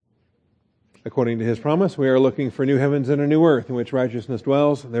According to his promise, we are looking for new heavens and a new earth in which righteousness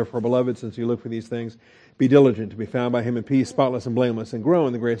dwells. Therefore, beloved, since you look for these things, be diligent to be found by him in peace, spotless and blameless, and grow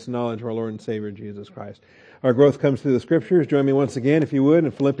in the grace and knowledge of our Lord and Savior, Jesus Christ. Our growth comes through the Scriptures. Join me once again, if you would, in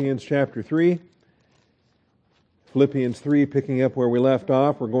Philippians chapter 3. Philippians 3, picking up where we left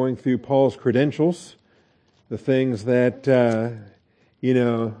off. We're going through Paul's credentials, the things that,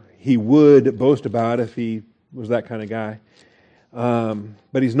 he would boast about if he was that kind of guy.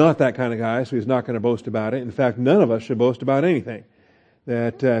 But he's not that kind of guy, so he's not going to boast about it. In fact, none of us should boast about anything.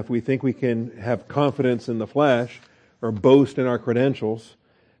 That if we think we can have confidence in the flesh or boast in our credentials,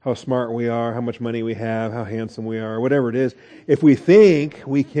 how smart we are, how much money we have, how handsome we are, whatever it is, if we think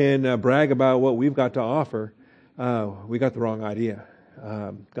we can brag about what we've got to offer, we got the wrong idea.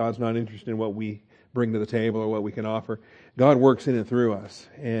 God's not interested in what we bring to the table or what we can offer. God works in and through us,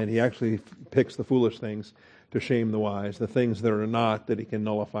 and He actually picks the foolish things to shame the wise, the things that are not, that He can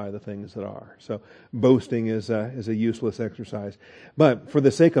nullify the things that are. So boasting is a useless exercise. But for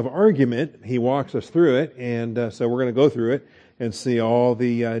the sake of argument, he walks us through it, and so we're going to go through it and see all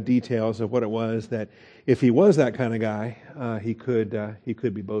the details of what it was that, if he was that kind of guy, he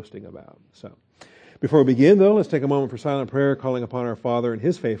could be boasting about. So before we begin, though, let's take a moment for silent prayer, calling upon our Father and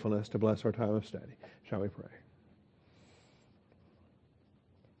His faithfulness to bless our time of study. Shall we pray?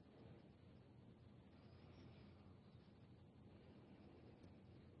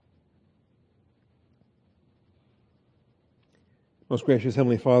 Most gracious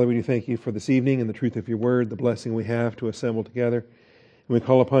Heavenly Father, we do thank You for this evening and the truth of Your Word, the blessing we have to assemble together. And we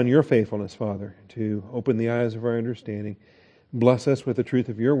call upon Your faithfulness, Father, to open the eyes of our understanding. Bless us with the truth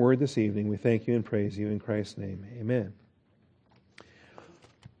of Your Word this evening. We thank You and praise You in Christ's name. Amen.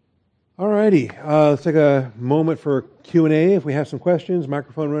 All righty. Let's take a moment for Q&A. If we have some questions,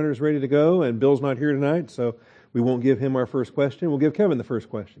 microphone runner is ready to go, and Bill's not here tonight, so we won't give him our first question. We'll give Kevin the first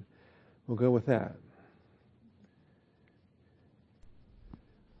question. We'll go with that.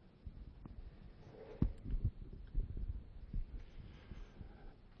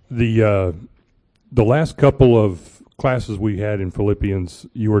 The last couple of classes we had in Philippians,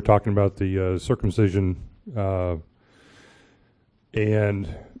 you were talking about the circumcision and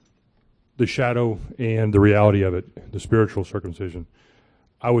the shadow and the reality of it, the spiritual circumcision.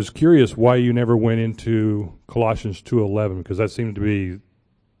 I was curious why you never went into Colossians 2:11, because that seemed to be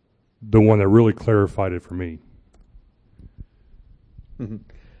the one that really clarified it for me.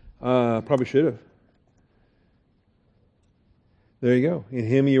 Probably should have. There you go. In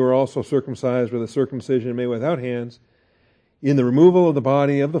Him you were also circumcised with a circumcision made without hands, in the removal of the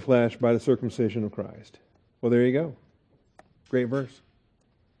body of the flesh by the circumcision of Christ. Well, there you go. Great verse.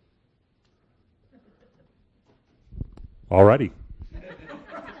 All righty.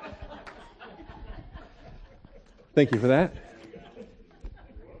 Thank you for that.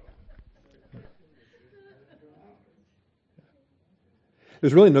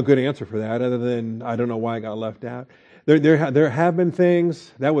 There's really no good answer for that other than I don't know why it got left out. There have been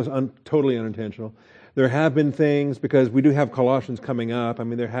things, that was totally unintentional. There have been things, because we do have Colossians coming up. I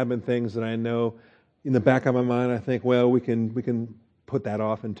mean, there have been things that I know in the back of my mind, I think, well, we can put that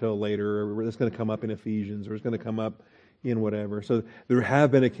off until later, or it's going to come up in Ephesians, or it's going to come up in whatever. So there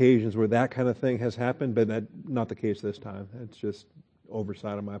have been occasions where that kind of thing has happened, but that's not the case this time. It's just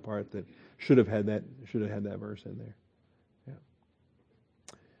oversight on my part that should have had that verse in there. Yeah.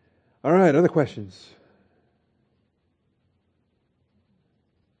 All right, other questions?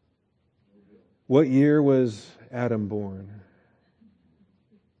 What year was Adam born?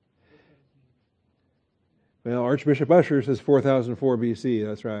 Well, Archbishop Usher says 4004 BC.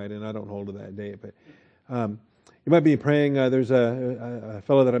 That's right, and I don't hold to that date. But you might be praying. There's a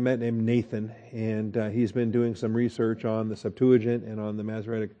fellow that I met named Nathan, and he's been doing some research on the Septuagint and on the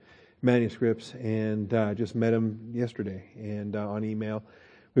Masoretic manuscripts, and I just met him yesterday and on email.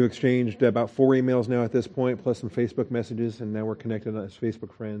 We've exchanged about 4 emails now at this point, plus some Facebook messages, and now we're connected as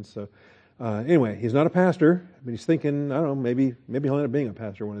Facebook friends. So anyway, he's not a pastor, but he's thinking, I don't know, maybe he'll end up being a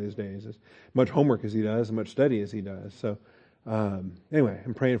pastor one of these days. As much homework as he does, as much study as he does. So anyway,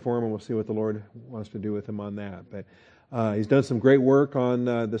 I'm praying for him, and we'll see what the Lord wants to do with him on that. But he's done some great work on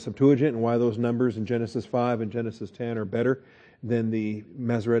the Septuagint and why those numbers in Genesis 5 and Genesis 10 are better than the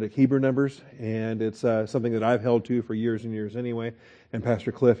Masoretic Hebrew numbers, and it's something that I've held to for years and years anyway, and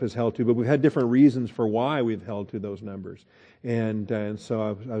Pastor Cliff has held to, but we've had different reasons for why we've held to those numbers, and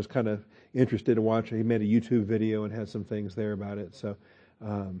so I was kind of interested to watch. He made a YouTube video and had some things there about it. So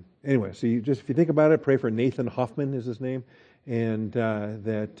anyway, so if you think about it, pray for Nathan Hoffman is his name, and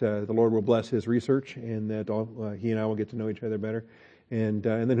that the Lord will bless his research, and that he and I will get to know each other better, and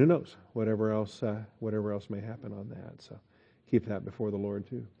then who knows, whatever else may happen on that. So keep that before the Lord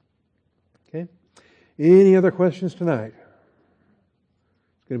too. Okay? Any other questions tonight?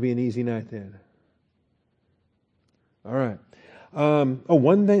 It's going to be an easy night then. All right.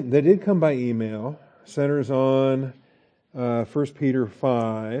 One thing that did come by email centers on 1 Peter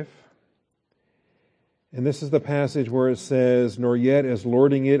 5. And this is the passage where it says, nor yet as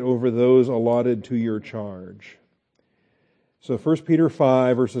lording it over those allotted to your charge. So 1 Peter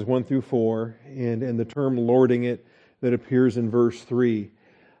 5, verses 1 through 4, and the term lording it that appears in verse 3.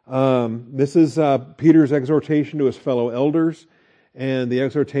 This is Peter's exhortation to his fellow elders, and the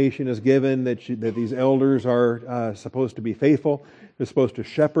exhortation is given that these elders are supposed to be faithful, they're supposed to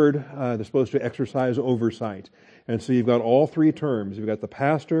shepherd, they're supposed to exercise oversight. And so you've got all three terms. You've got the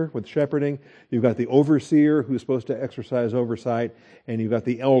pastor with shepherding, you've got the overseer who's supposed to exercise oversight, and you've got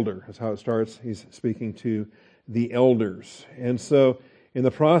the elder. That's how it starts. He's speaking to the elders. And so in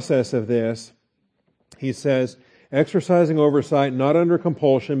the process of this, he says, exercising oversight not under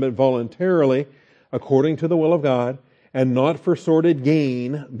compulsion, but voluntarily, according to the will of God, and not for sordid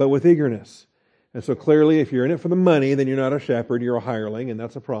gain, but with eagerness. And so clearly, if you're in it for the money, then you're not a shepherd, you're a hireling, and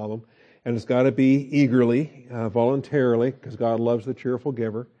that's a problem. And it's got to be eagerly, voluntarily, because God loves the cheerful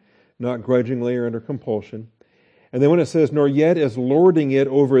giver, not grudgingly or under compulsion. And then when it says, nor yet as lording it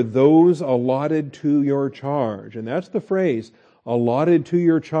over those allotted to your charge. And that's the phrase, allotted to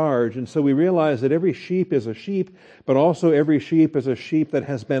your charge. And so we realize that every sheep is a sheep, but also every sheep is a sheep that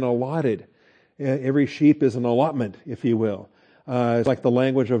has been allotted. Every sheep is an allotment, if you will. It's like the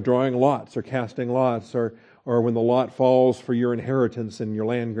language of drawing lots or casting lots or when the lot falls for your inheritance and your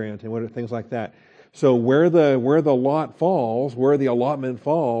land grant and things like that. So where the lot falls, where the allotment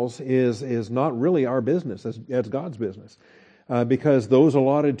falls, is not really our business. It's God's business. Because those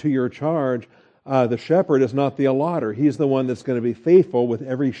allotted to your charge, the shepherd is not the allotter. He's the one that's going to be faithful with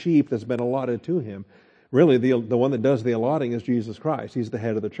every sheep that's been allotted to him. Really, the one that does the allotting is Jesus Christ. He's the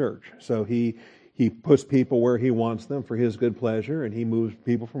head of the church. So he puts people where he wants them for his good pleasure, and he moves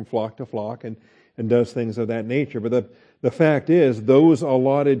people from flock to flock and does things of that nature. But the fact is, those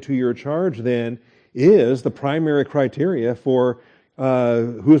allotted to your charge then is the primary criteria for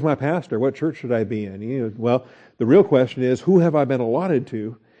who's my pastor, what church should I be in? Well, the real question is, who have I been allotted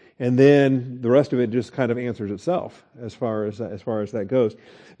to? And then the rest of it just kind of answers itself as far as that goes.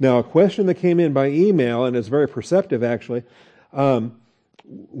 Now, a question that came in by email, and it's very perceptive actually,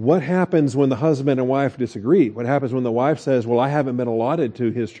 what happens when the husband and wife disagree? What happens when the wife says, well, I haven't been allotted to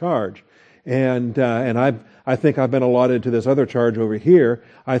his charge, and I think I've been allotted to this other charge over here.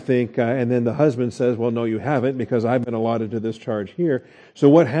 I think, and then the husband says, well, no, you haven't, because I've been allotted to this charge here. So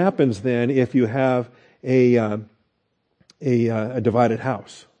what happens then if you have a divided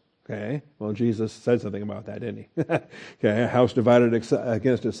house? Okay, well, Jesus said something about that, didn't he? Okay, a house divided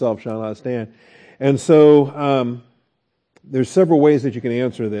against itself shall not stand. And so there's several ways that you can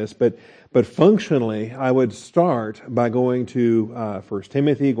answer this, but functionally, I would start by going to 1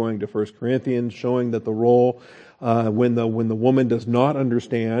 Timothy, going to 1 Corinthians, showing that the role, when the woman does not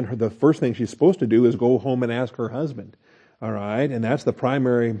understand, the first thing she's supposed to do is go home and ask her husband. All right, and that's the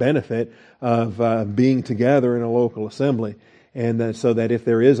primary benefit of being together in a local assembly. And so that if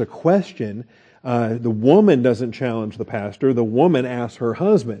there is a question, the woman doesn't challenge the pastor, the woman asks her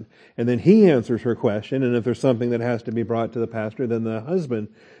husband, and then he answers her question, and if there's something that has to be brought to the pastor, then the husband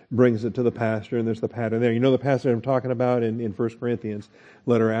brings it to the pastor, and there's the pattern there. You know the passage I'm talking about in 1 Corinthians,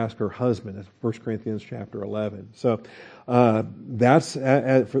 let her ask her husband. That's 1 Corinthians chapter 11. So that's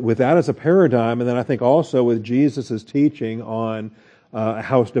with that as a paradigm, and then I think also with Jesus' teaching on a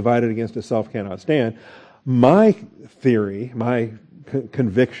house divided against itself cannot stand. My theory, my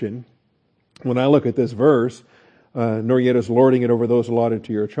conviction, when I look at this verse, nor yet as lording it over those allotted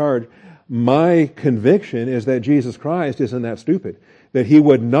to your charge, my conviction is that Jesus Christ isn't that stupid. That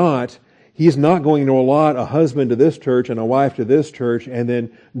he's not going to allot a husband to this church and a wife to this church and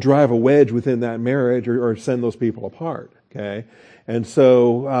then drive a wedge within that marriage or send those people apart. Okay? And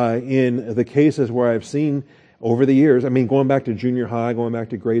so in the cases where I've seen over the years, I mean, going back to junior high, going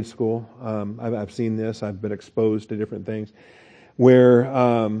back to grade school, I've seen this. I've been exposed to different things where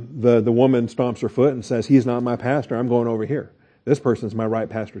the woman stomps her foot and says, he's not my pastor, I'm going over here. This person's my right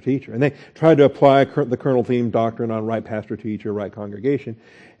pastor teacher. And they tried to apply the kernel theme doctrine on right pastor teacher, right congregation.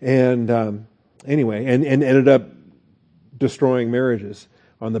 And anyway, and ended up destroying marriages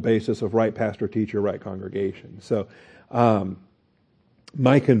on the basis of right pastor teacher, right congregation. So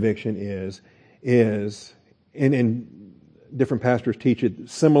my conviction is and different pastors teach it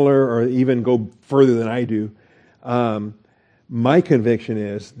similar or even go further than I do. My conviction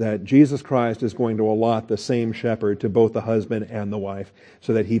is that Jesus Christ is going to allot the same shepherd to both the husband and the wife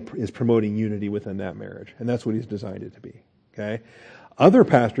so that he is promoting unity within that marriage. And that's what he's designed it to be. Okay? Other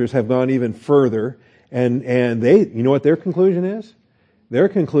pastors have gone even further, and they, you know what their conclusion is? Their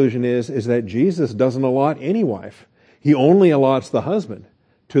conclusion is that Jesus doesn't allot any wife. He only allots the husband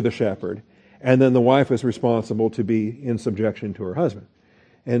to the shepherd, and then the wife is responsible to be in subjection to her husband.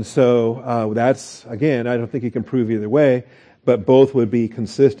 And so that's, again, I don't think you can prove either way, but both would be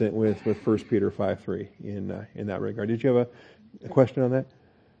consistent with 1 Peter 5:3 in that regard. Did you have a question on that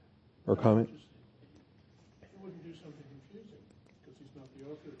or comment? He wouldn't do something confusing because he's not the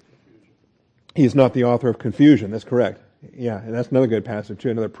author of confusion. He's not the author of confusion. That's correct. Yeah, and that's another good passage too,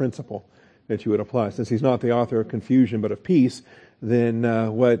 another principle that you would apply. Since he's not the author of confusion but of peace, then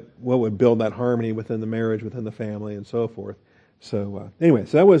what would build that harmony within the marriage, within the family, and so forth. So anyway,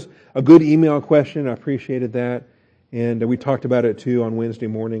 so that was a good email question. I appreciated that. And we talked about it too on Wednesday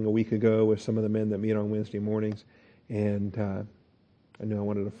morning a week ago with some of the men that meet on Wednesday mornings. And I knew I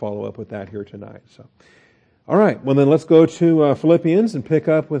wanted to follow up with that here tonight. So, all right, well then let's go to Philippians and pick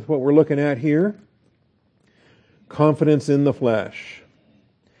up with what we're looking at here. Confidence in the flesh.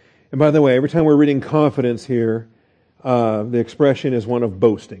 And by the way, every time we're reading confidence here, the expression is one of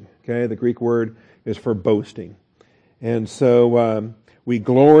boasting. Okay, the Greek word is for boasting. And so we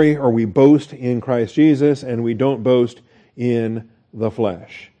glory or we boast in Christ Jesus, and we don't boast in the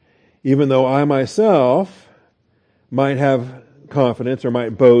flesh. Even though I myself might have confidence or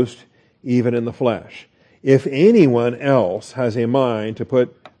might boast even in the flesh. If anyone else has a mind to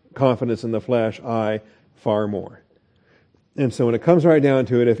put confidence in the flesh, I far more. And so when it comes right down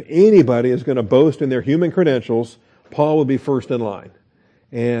to it, if anybody is going to boast in their human credentials, Paul will be first in line.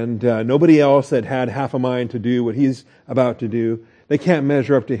 And nobody else that had half a mind to do what he's about to do, they can't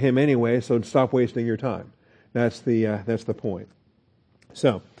measure up to him anyway, so stop wasting your time. That's the point.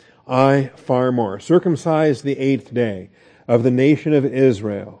 So, I far more. Circumcised the 8th day, of the nation of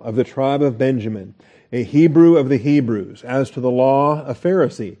Israel, of the tribe of Benjamin, a Hebrew of the Hebrews, as to the law, a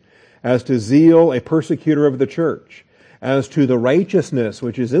Pharisee, as to zeal, a persecutor of the church, as to the righteousness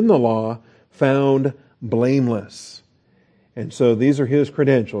which is in the law, found blameless. And so these are his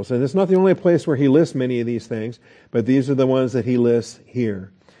credentials. And it's not the only place where he lists many of these things, but these are the ones that he lists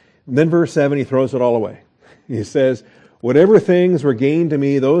here. And then verse 7, he throws it all away. He says, whatever things were gained to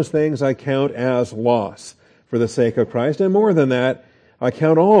me, those things I count as loss for the sake of Christ. And more than that, I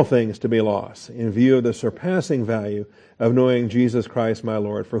count all things to be loss in view of the surpassing value of knowing Jesus Christ my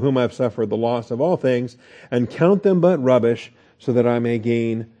Lord, for whom I've suffered the loss of all things, and count them but rubbish, so that I may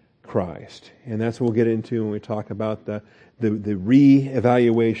gain Christ. And that's what we'll get into when we talk about the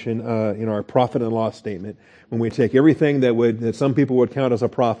re-evaluation in our profit and loss statement. When we take everything that some people would count as a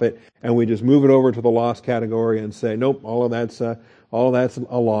profit, and we just move it over to the loss category and say, nope, all of that's a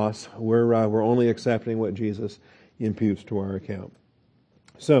loss. We're only accepting what Jesus imputes to our account.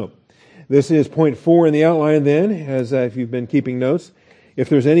 So, this is point 4 in the outline then, as if you've been keeping notes. If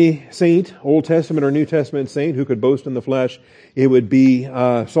there's any saint, Old Testament or New Testament saint, who could boast in the flesh, it would be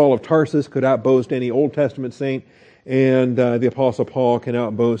Saul of Tarsus could outboast any Old Testament saint, and the Apostle Paul can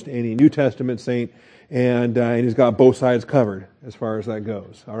outboast any New Testament saint, and he's got both sides covered as far as that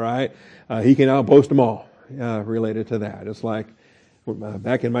goes. All right, he can outboast them all related to that. It's like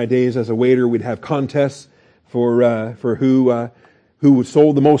back in my days as a waiter, we'd have contests for who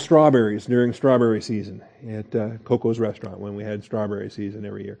sold the most strawberries during strawberry season at Coco's restaurant when we had strawberry season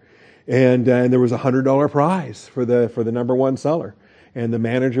every year. And there was a $100 prize for the number one seller. And the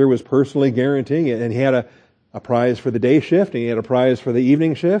manager was personally guaranteeing it. And he had a prize for the day shift, and he had a prize for the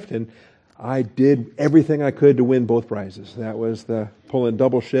evening shift. And I did everything I could to win both prizes. That was the pulling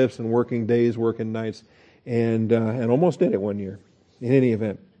double shifts and working days, working nights, and almost did it one year. In any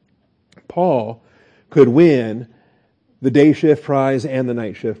event, Paul could win the day shift prize and the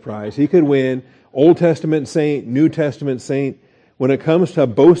night shift prize. He could win Old Testament saint, New Testament saint. When it comes to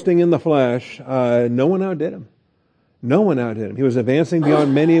boasting in the flesh, no one outdid him. No one outdid him. He was advancing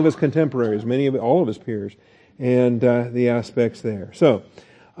beyond many of his contemporaries, all of his peers, and the aspects there. So,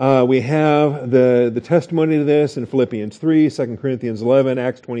 we have the testimony to this in Philippians 3, 2 Corinthians 11,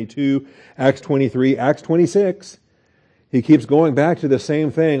 Acts 22, Acts 23, Acts 26. He keeps going back to the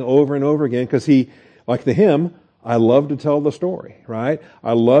same thing over and over again because he, like the hymn, I love to tell the story, right?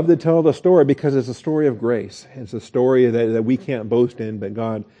 I love to tell the story because it's a story of grace. It's a story that we can't boast in, but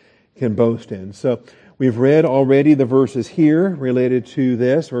God can boast in. So we've read already the verses here related to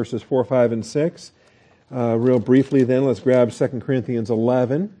this, verses 4, 5, and 6. Real briefly then, let's grab 2 Corinthians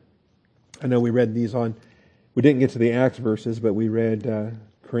 11. I know we read these we didn't get to the Acts verses, but we read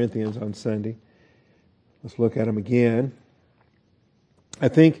Corinthians on Sunday. Let's look at them again. I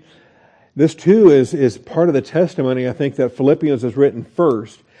think this too is part of the testimony, I think, that Philippians is written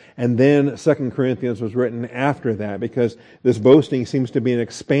first, And then 2 Corinthians was written after that, because this boasting seems to be an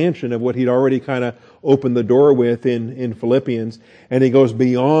expansion of what he'd already kind of opened the door with in Philippians. And he goes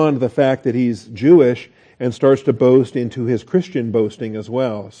beyond the fact that he's Jewish and starts to boast into his Christian boasting as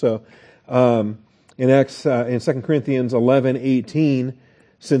well. So in 2 Corinthians 11:18,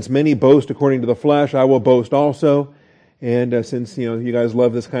 since many boast according to the flesh, I will boast also. And since you guys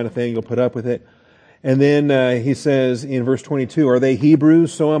love this kind of thing, you'll put up with it. And then he says in verse 22, are they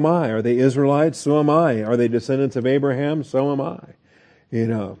Hebrews? So am I. Are they Israelites? So am I. Are they descendants of Abraham? So am I.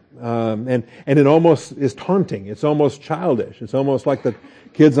 And it almost is taunting. It's almost childish. It's almost like the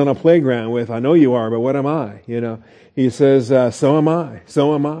kids on a playground with, I know you are, but what am I? He says, so am I.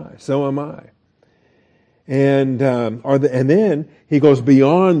 So am I. So am I. And then he goes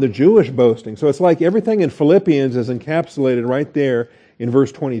beyond the Jewish boasting. So it's like everything in Philippians is encapsulated right there in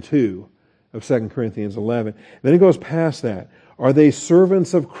verse 22 of 2 Corinthians 11. Then he goes past that. Are they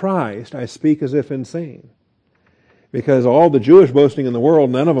servants of Christ? I speak as if insane. Because all the Jewish boasting in the world,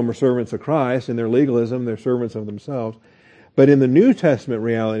 none of them are servants of Christ. In their legalism, they're servants of themselves. But in the New Testament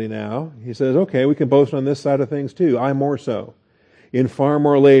reality now, he says, okay, we can boast on this side of things too. I more so. In far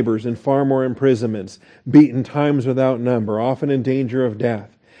more labors, in far more imprisonments, beaten times without number, often in danger of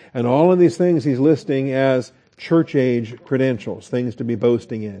death. And all of these things he's listing as church age credentials, things to be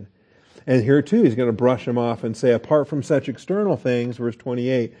boasting in. And here too, he's going to brush them off and say, apart from such external things, verse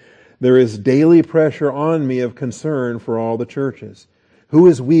 28, there is daily pressure on me of concern for all the churches. Who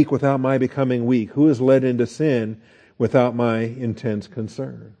is weak without my becoming weak? Who is led into sin without my intense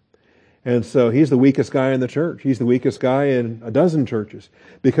concern? And so he's the weakest guy in the church. He's the weakest guy in a dozen churches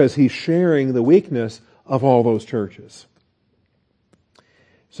because he's sharing the weakness of all those churches.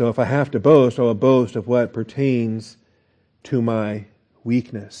 So if I have to boast, I will boast of what pertains to my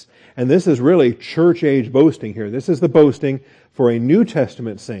weakness. And this is really church age boasting here. This is the boasting for a New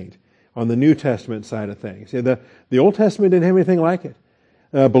Testament saint on the New Testament side of things. The Old Testament didn't have anything like it.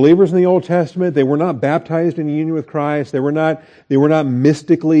 Believers in the Old Testament, they were not baptized in union with Christ. They were not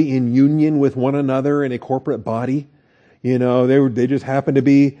mystically in union with one another in a corporate body. They just happened to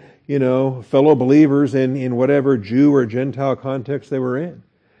be, fellow believers in whatever Jew or Gentile context they were in.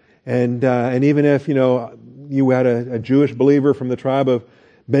 And even if, you had a Jewish believer from the tribe of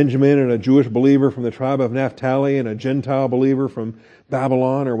Benjamin and a Jewish believer from the tribe of Naphtali and a Gentile believer from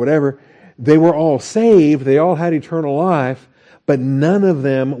Babylon or whatever, they were all saved. They all had eternal life. But none of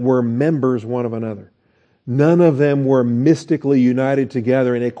them were members one of another. None of them were mystically united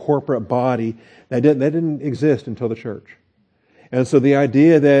together in a corporate body. That didn't exist until the church. And so the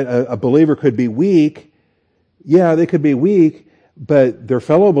idea that a believer could be weak, yeah, they could be weak, but their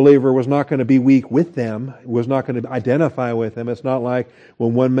fellow believer was not going to be weak with them, was not going to identify with them. It's not like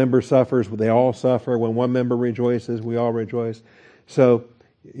when one member suffers, they all suffer. When one member rejoices, we all rejoice. So,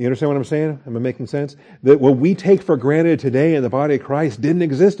 you understand what I'm saying? Am I making sense? That what we take for granted today in the body of Christ didn't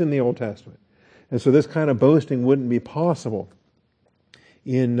exist in the Old Testament. And so this kind of boasting wouldn't be possible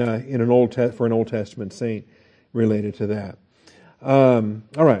for an Old Testament saint related to that. All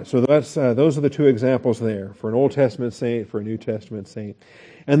right, so those are the two examples there, for an Old Testament saint, for a New Testament saint.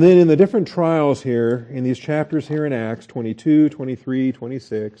 And then in the different trials here, in these chapters here in Acts 22, 23,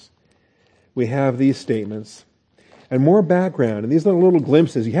 26, we have these statements. And more background, and these are little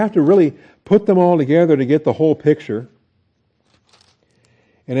glimpses. You have to really put them all together to get the whole picture.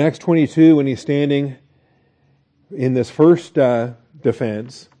 In Acts 22, when he's standing in this first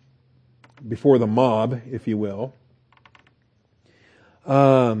defense, before the mob, if you will,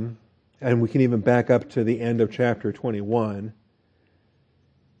 and we can even back up to the end of chapter 21.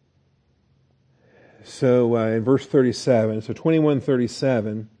 So in verse 37, so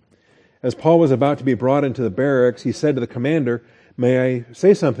 21:37, as Paul was about to be brought into the barracks, he said to the commander, "May I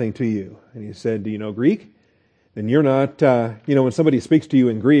say something to you?" And he said, "Do you know Greek?" Then you're not, when somebody speaks to you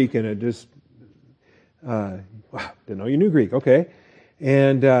in Greek and it just, wow, didn't know you knew Greek. Okay.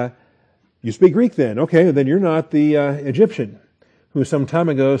 And you speak Greek then. Okay, then you're not the Egyptian who some time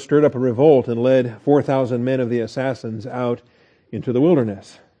ago stirred up a revolt and led 4,000 men of the assassins out into the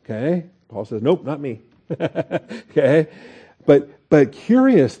wilderness. Okay? Paul says, nope, not me. Okay? But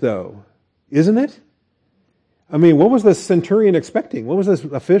curious though, isn't it? I mean, what was the centurion expecting? What was this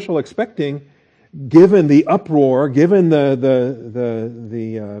official expecting, given the uproar, given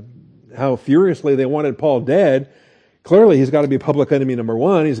the how furiously they wanted Paul dead? Clearly, he's got to be public enemy number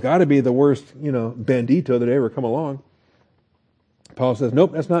one. He's got to be the worst, bandito that ever come along. Paul says,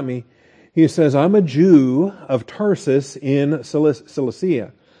 nope, that's not me. He says, I'm a Jew of Tarsus in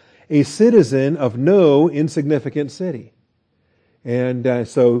Cilicia, a citizen of no insignificant city. And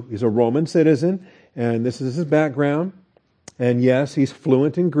so he's a Roman citizen, and this is his background. And yes, he's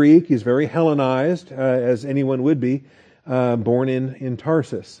fluent in Greek. He's very Hellenized, as anyone would be, born in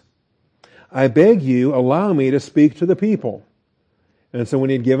Tarsus. I beg you, allow me to speak to the people. And so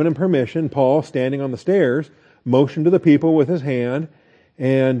when he had given him permission, Paul, standing on the stairs, motioned to the people with his hand.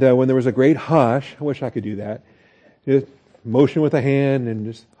 And when there was a great hush, I wish I could do that, just motion with a hand and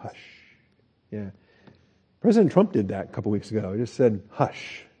just hush. Yeah. President Trump did that a couple weeks ago. He just said,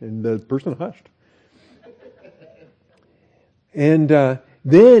 hush. And the person hushed. And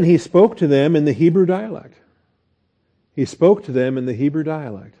then he spoke to them in the Hebrew dialect. He spoke to them in the Hebrew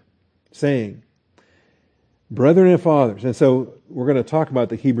dialect, saying, brethren and fathers. And so we're going to talk about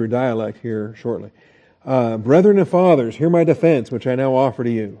the Hebrew dialect here shortly. Brethren and fathers, hear my defense, which I now offer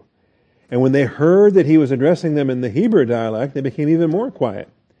to you. And when they heard that he was addressing them in the Hebrew dialect, they became even more quiet.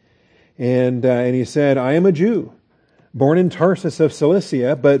 And he said, I am a Jew, born in Tarsus of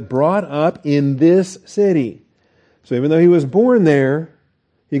Cilicia, but brought up in this city. So even though he was born there,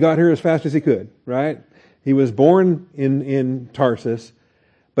 he got here as fast as he could, right? He was born in Tarsus,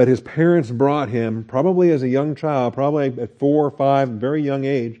 but his parents brought him probably as a young child, probably at 4 or 5, very young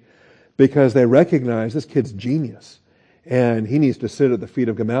age, because they recognized this kid's genius and he needs to sit at the feet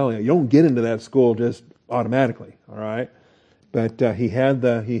of Gamaliel. You don't get into that school just automatically, all right? But he had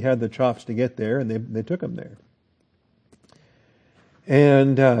the chops to get there, and they took him there.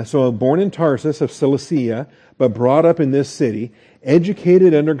 And so born in Tarsus of Cilicia, but brought up in this city,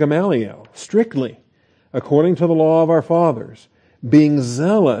 educated under Gamaliel, strictly, according to the law of our fathers, being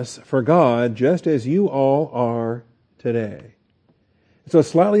zealous for God, just as you all are today. So it's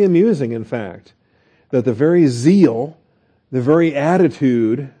slightly amusing, in fact, that the very zeal, the very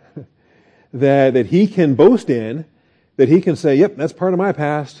attitude that he can boast in, that he can say, yep, that's part of my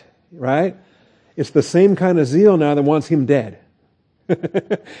past, right? It's the same kind of zeal now that wants him dead.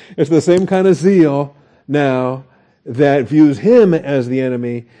 It's the same kind of zeal now that views him as the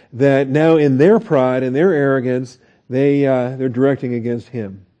enemy, that now in their pride and their arrogance, they're directing against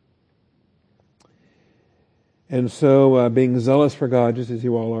him. And so, being zealous for God, just as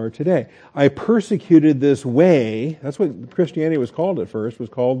you all are today. I persecuted this way. That's what Christianity was called at first, was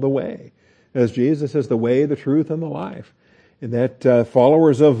called the way. As Jesus is the way, the truth, and the life. And that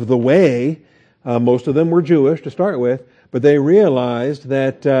followers of the way, most of them were Jewish to start with, but they realized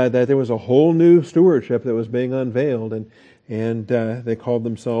that there was a whole new stewardship that was being unveiled, and they called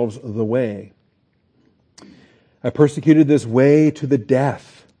themselves the way. I persecuted this way to the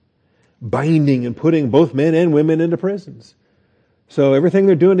death, binding and putting both men and women into prisons. So everything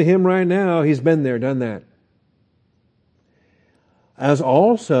they're doing to him right now, he's been there, done that. As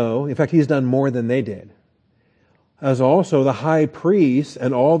also, in fact, he's done more than they did. As also the high priest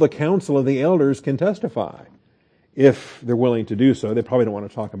and all the council of the elders can testify, if they're willing to do so. They probably don't want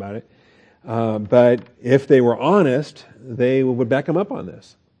to talk about it. But if they were honest, they would back him up on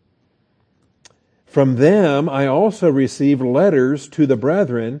this. From them, I also received letters to the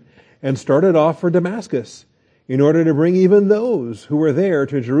brethren and started off for Damascus in order to bring even those who were there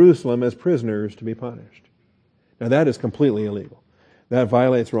to Jerusalem as prisoners to be punished. Now that is completely illegal. That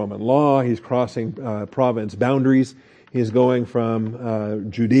violates Roman law. He's crossing province boundaries. He's going from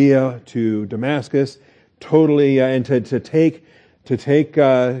Judea to Damascus, totally, and to take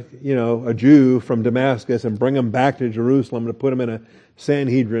a Jew from Damascus and bring him back to Jerusalem to put him in a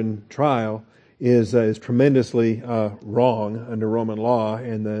Sanhedrin trial is tremendously wrong under Roman law,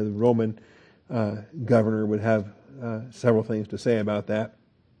 and the Roman governor would have several things to say about that.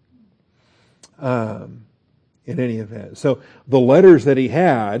 In any event, so the letters that he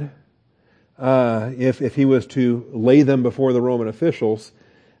had, if he was to lay them before the Roman officials,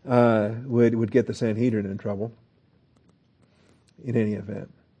 would get the Sanhedrin in trouble. In any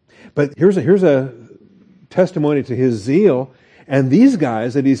event, but here's a testimony to his zeal, and these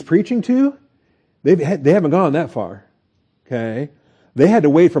guys that he's preaching to, they haven't gone that far. Okay, they had to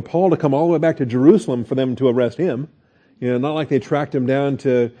wait for Paul to come all the way back to Jerusalem for them to arrest him. Not like they tracked him down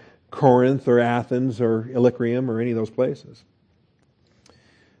to Corinth or Athens or Illyricum or any of those places.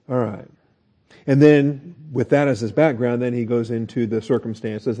 All right. And then with that as his background, then he goes into the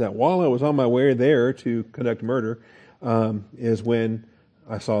circumstances that while I was on my way there to conduct murder, is when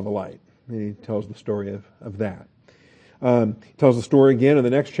I saw the light. And he tells the story of that. He tells the story again in the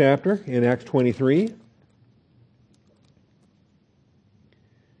next chapter, in Acts 23.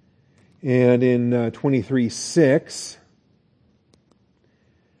 And in 23:6,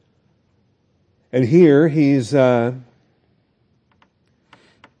 and here he's, this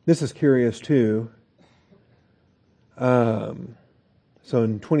is curious too. So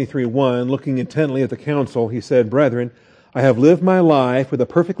in 23:1, looking intently at the council, he said, "Brethren, I have lived my life with a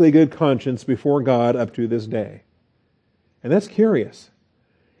perfectly good conscience before God up to this day." And that's curious.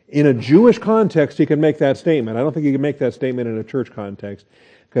 In a Jewish context, he can make that statement. I don't think he can make that statement in a church context,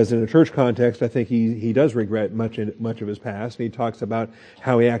 because in a church context, I think he does regret much of his past. And he talks about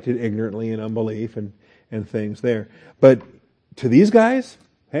how he acted ignorantly in unbelief and things there. But to these guys,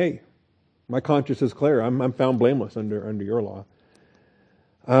 hey, my conscience is clear. I'm found blameless under your law.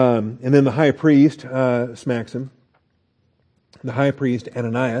 And then the high priest smacks him. The high priest,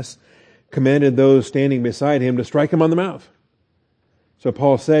 Ananias, commanded those standing beside him to strike him on the mouth. So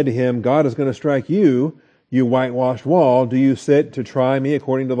Paul said to him, God is going to strike you, you whitewashed wall. Do you sit to try me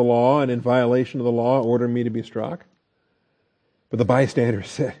according to the law, and in violation of the law order me to be struck? But the bystanders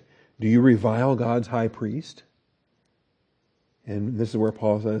said, do you revile God's high priest? And this is where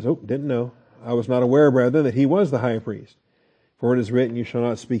Paul says, didn't know. I was not aware, brethren, that he was the high priest. For it is written, you shall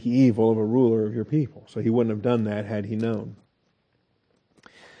not speak evil of a ruler of your people. So he wouldn't have done that had he known.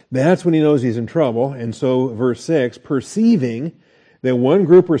 That's when he knows he's in trouble. And so, verse 6, perceiving that one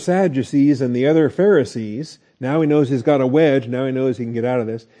group were Sadducees and the other Pharisees, now he knows he's got a wedge, now he knows he can get out of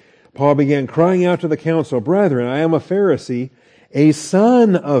this. Paul began crying out to the council, brethren, I am a Pharisee, a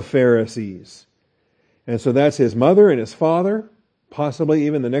son of Pharisees. And so that's his mother and his father, possibly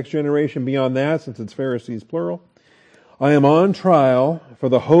even the next generation beyond that, since it's Pharisees plural. I am on trial for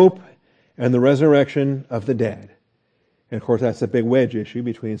the hope and the resurrection of the dead. And of course, that's a big wedge issue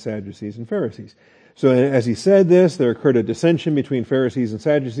between Sadducees and Pharisees. So as he said this, there occurred a dissension between Pharisees and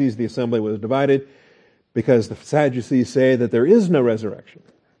Sadducees. The assembly was divided because the Sadducees say that there is no resurrection,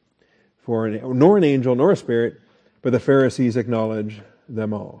 nor an angel, nor a spirit, but the Pharisees acknowledge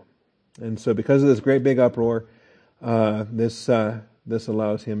them all. And so because of this great big uproar, this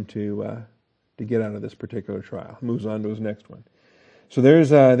allows him to get out of this particular trial. Moves on to his next one. So there's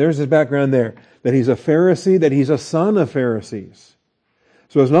his background there, that he's a Pharisee, that he's a son of Pharisees.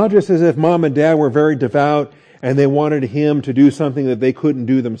 So it's not just as if mom and dad were very devout and they wanted him to do something that they couldn't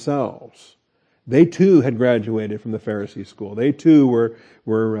do themselves. They too had graduated from the Pharisee school. They too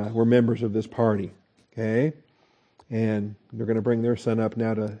were members of this party. Okay? And they're going to bring their son up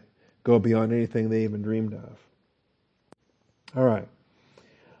now to go beyond anything they even dreamed of. All right.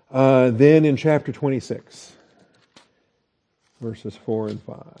 Then in chapter 26, verses 4 and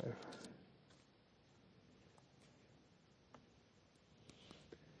 5.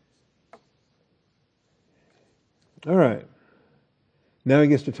 All right. Now he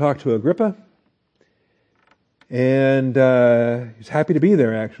gets to talk to Agrippa. And he's happy to be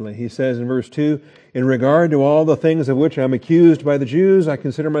there, actually. He says in verse 2, in regard to all the things of which I'm accused by the Jews, I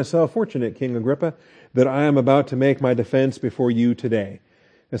consider myself fortunate, King Agrippa, that I am about to make my defense before you today,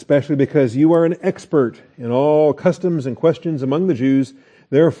 especially because you are an expert in all customs and questions among the Jews.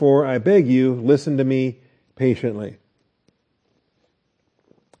 Therefore, I beg you, listen to me patiently.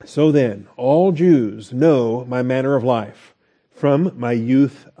 So then, all Jews know my manner of life from my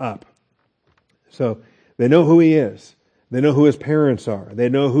youth up. So they know who he is. They know who his parents are. They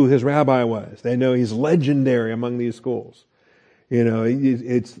know who his rabbi was. They know he's legendary among these schools. You know,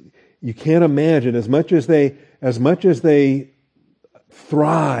 you can't imagine as much as they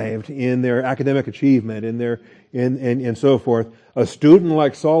thrived in their academic achievement, and so forth. A student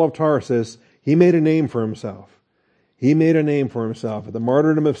like Saul of Tarsus, he made a name for himself. He made a name for himself. At the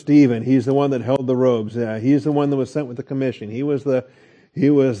martyrdom of Stephen, he's the one that held the robes. He's the one that was sent with the commission. He was the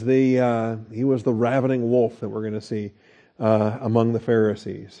ravening wolf that we're going to see among the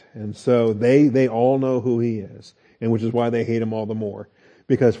Pharisees. And so they all know who he is, and which is why they hate him all the more.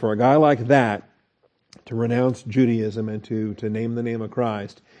 Because for a guy like that to renounce Judaism and to name the name of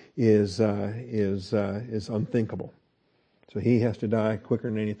Christ is unthinkable. So he has to die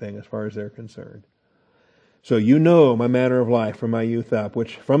quicker than anything as far as they're concerned. So you know my manner of life from my youth up,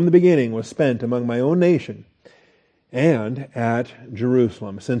 which from the beginning was spent among my own nation and at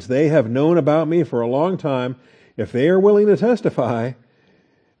Jerusalem. Since they have known about me for a long time, if they are willing to testify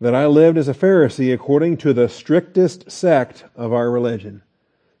that I lived as a Pharisee according to the strictest sect of our religion.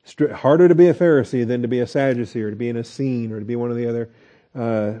 Harder to be a Pharisee than to be a Sadducee or to be an Essene or to be one of the other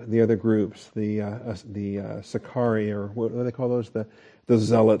groups, the Sicarii, or what do they call those? The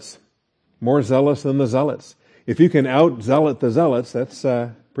Zealots. More zealous than the Zealots. If you can out-zealot the Zealots, that's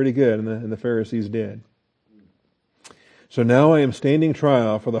pretty good, and the Pharisees did. So now I am standing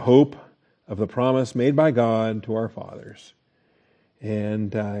trial for the hope of the promise made by God to our fathers.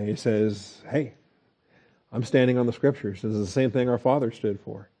 And he says, hey, I'm standing on the Scriptures. This is the same thing our fathers stood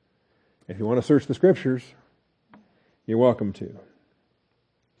for. If you want to search the Scriptures, you're welcome to.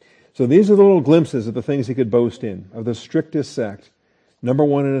 So these are the little glimpses of the things he could boast in, of the strictest sect. Number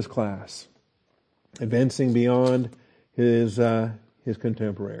one in his class, advancing beyond his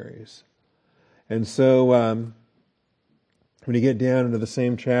contemporaries. And so When you get down into the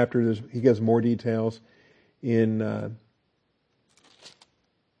same chapter, he gives more details in...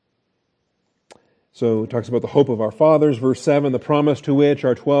 So it talks about the hope of our fathers, verse 7, the promise to which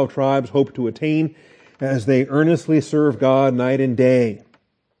our 12 tribes hope to attain as they earnestly serve God night and day.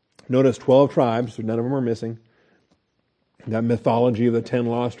 Notice 12 tribes, none of them are missing. That mythology of the 10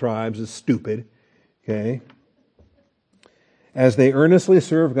 lost tribes is stupid. Okay? As they earnestly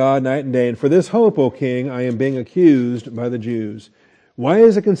serve God night and day. And for this hope, O king, I am being accused by the Jews. Why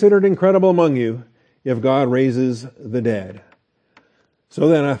is it considered incredible among you if God raises the dead? So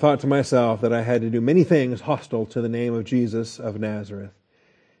then I thought to myself that I had to do many things hostile to the name of Jesus of Nazareth.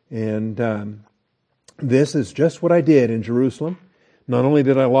 And this is just what I did in Jerusalem. Not only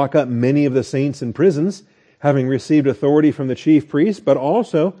did I lock up many of the saints in prisons, having received authority from the chief priests, but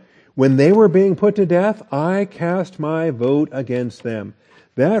also, when they were being put to death, I cast my vote against them.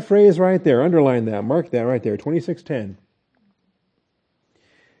 That phrase right there, underline that, mark that right there, 26:10.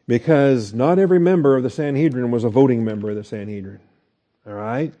 Because not every member of the Sanhedrin was a voting member of the Sanhedrin. All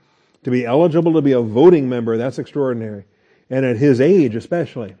right? To be eligible to be a voting member, that's extraordinary. And at his age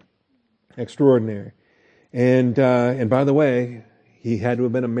especially, extraordinary. And by the way, he had to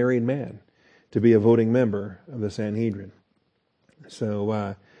have been a married man to be a voting member of the Sanhedrin.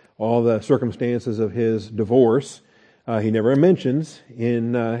 So all the circumstances of his divorce, he never mentions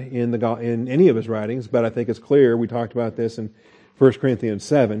in any of his writings, but I think it's clear, we talked about this in 1 Corinthians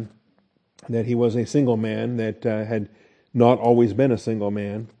 7, that he was a single man that had not always been a single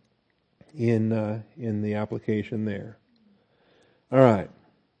man in the application there. All right.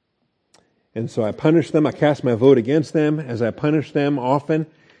 And so I punished them. I cast my vote against them. As I punished them often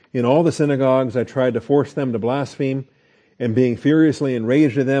in all the synagogues, I tried to force them to blaspheme. And being furiously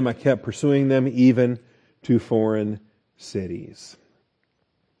enraged at them, I kept pursuing them even to foreign cities.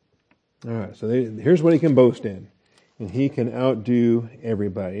 All right. So here's what he can boast in. And he can outdo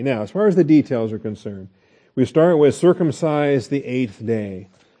everybody. Now, as far as the details are concerned, we start with circumcised the 8th day.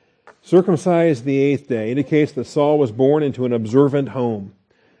 Circumcised the 8th day indicates that Saul was born into an observant home.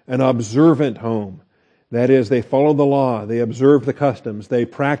 An observant home. That is, they followed the law, they observed the customs, they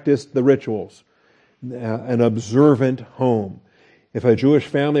practiced the rituals. An observant home. If a Jewish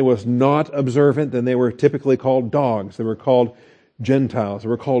family was not observant, then they were typically called dogs. They were called Gentiles. They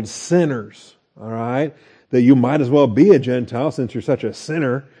were called sinners. All right? That you might as well be a Gentile since you're such a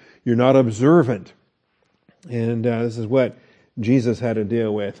sinner. You're not observant. And this is what Jesus had to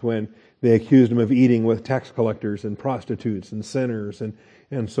deal with when they accused him of eating with tax collectors and prostitutes and sinners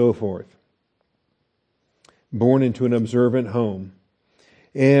and so forth. Born into an observant home.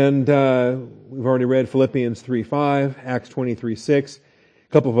 And we've already read Philippians 3:5, Acts 23:6.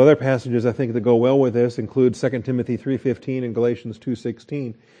 A couple of other passages I think that go well with this include 2 Timothy 3:15 and Galatians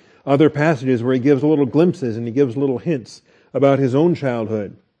 2:16. Other passages where he gives little glimpses and he gives little hints about his own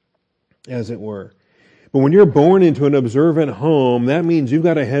childhood, as it were. But when you're born into an observant home, that means you've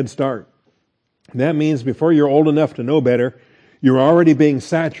got a head start. That means before you're old enough to know better, you're already being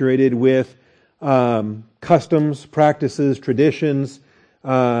saturated with customs, practices, traditions.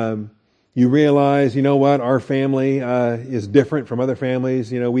 You realize, you know what, our family is different from other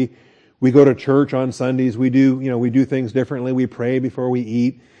families. You know, we go to church on Sundays. We do things differently. We pray before we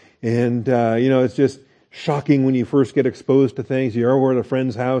eat. And it's just shocking when you first get exposed to things. You're over at a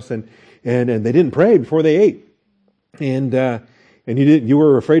friend's house and they didn't pray before they ate. And you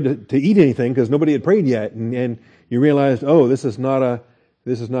were afraid to eat anything because nobody had prayed yet. And you realized, oh, this is not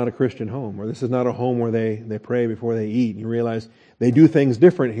a Christian home, or this is not a home where they pray before they eat. And you realize they do things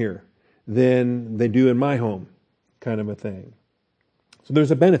different here than they do in my home, kind of a thing. So there's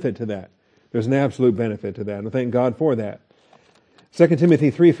a benefit to that. There's an absolute benefit to that, and thank God for that. 2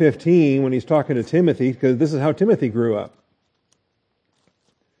 Timothy 3:15, when he's talking to Timothy, because this is how Timothy grew up.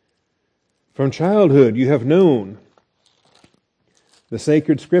 From childhood you have known the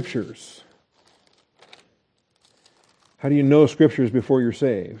sacred Scriptures. How do you know Scriptures before you're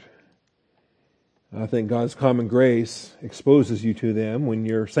saved? I think God's common grace exposes you to them when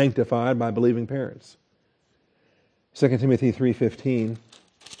you're sanctified by believing parents. 2 Timothy 3:15.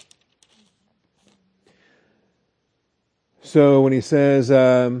 So when he says,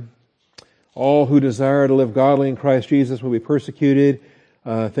 all who desire to live godly in Christ Jesus will be persecuted,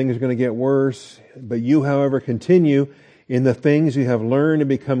 things are going to get worse. But you, however, continue in the things you have learned and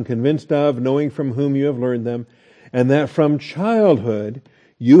become convinced of, knowing from whom you have learned them, and that from childhood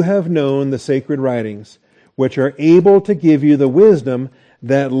you have known the sacred writings, which are able to give you the wisdom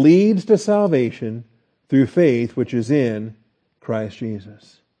that leads to salvation through faith which is in Christ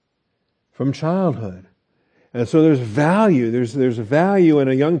Jesus. From childhood. And so there's value. There's value in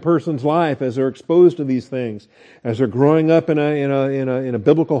a young person's life as they're exposed to these things, as they're growing up in a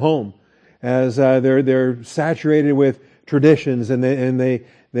biblical home, as they're saturated with traditions and they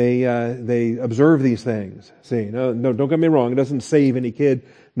observe these things. See, no, don't get me wrong. It doesn't save any kid.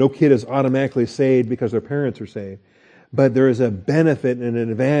 No kid is automatically saved because their parents are saved. But there is a benefit and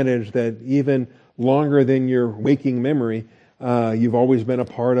an advantage that even longer than your waking memory, you've always been a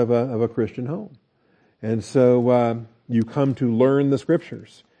part of a Christian home. And so you come to learn the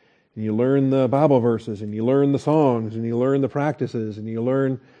Scriptures, and you learn the Bible verses, and you learn the songs, and you learn the practices, and you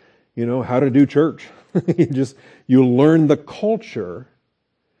learn, how to do church. You learn the culture,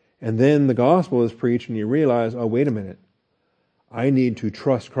 and then the gospel is preached, and you realize, oh, wait a minute, I need to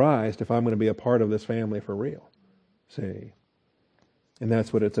trust Christ if I'm going to be a part of this family for real. See? And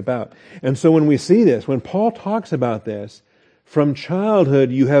that's what it's about. And so when we see this, when Paul talks about this, from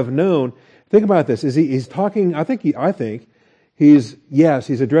childhood you have known. Think about this. He's talking? I think he's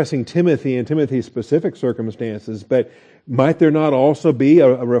addressing Timothy and Timothy's specific circumstances, but might there not also be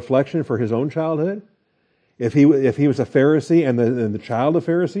a reflection for his own childhood? If he was a Pharisee and the child of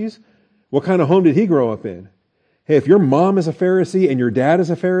Pharisees, what kind of home did he grow up in? Hey, if your mom is a Pharisee and your dad is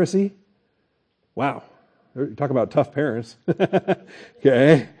a Pharisee, wow. Talk about tough parents.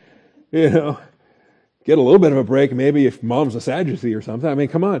 Okay. Get a little bit of a break maybe if mom's a Sadducee or something. I mean,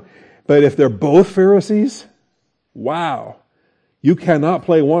 come on. But if they're both Pharisees, wow. You cannot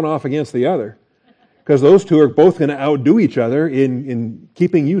play one off against the other, because those two are both going to outdo each other in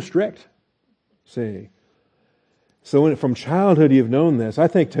keeping you strict. See? So from childhood you've known this. I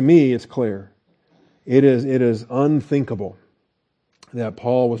think to me it's clear. It is unthinkable that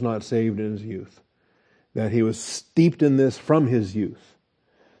Paul was not saved in his youth, that he was steeped in this from his youth,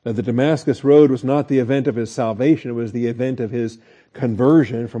 that the Damascus Road was not the event of his salvation, it was the event of his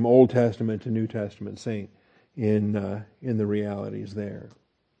conversion from Old Testament to New Testament saint in the realities there.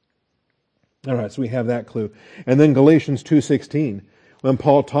 All right, so we have that clue. And then Galatians 2:16, when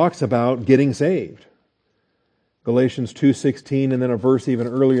Paul talks about getting saved. Galatians 2:16, and then a verse even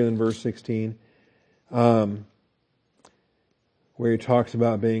earlier than verse 16, where he talks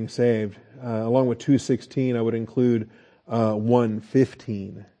about being saved. Along with 2:16, I would include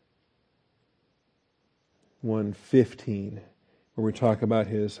 1:15. 1:15, where we talk about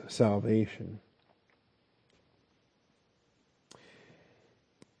his salvation.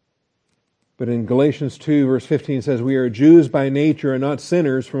 But in Galatians 2, verse 15, it says, "We are Jews by nature and not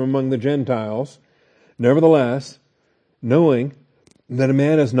sinners from among the Gentiles. Nevertheless, knowing that a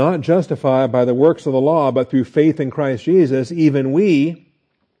man is not justified by the works of the law, but through faith in Christ Jesus, even we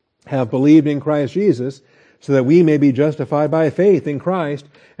have believed in Christ Jesus, so that we may be justified by faith in Christ,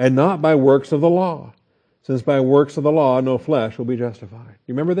 and not by works of the law. Since by works of the law no flesh will be justified."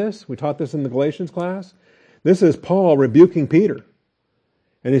 You remember this? We taught this in the Galatians class. This is Paul rebuking Peter.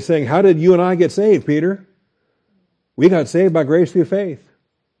 And he's saying, how did you and I get saved, Peter? We got saved by grace through faith.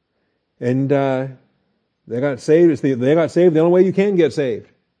 And they got saved. They got saved the only way you can get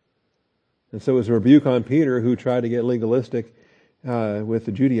saved. And so it was a rebuke on Peter, who tried to get legalistic with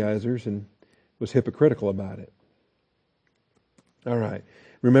the Judaizers and was hypocritical about it. All right.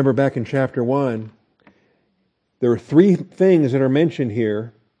 Remember back in chapter 1, there are 3 things that are mentioned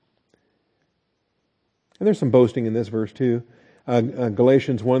here. And there's some boasting in this verse too.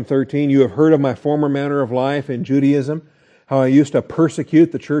 Galatians 1:13, "You have heard of my former manner of life in Judaism, how I used to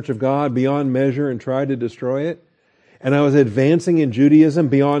persecute the church of God beyond measure and tried to destroy it. And I was advancing in Judaism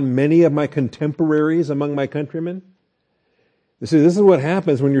beyond many of my contemporaries among my countrymen." This is what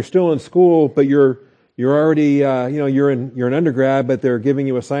happens when you're still in school, but you're already you're an undergrad, but they're giving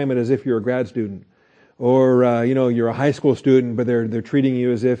you assignment as if you're a grad student, or you're a high school student, but they're treating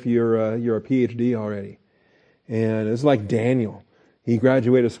you as if you're a PhD already. And it's like Daniel. He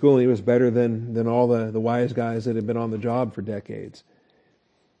graduated school and he was better than all the wise guys that had been on the job for decades.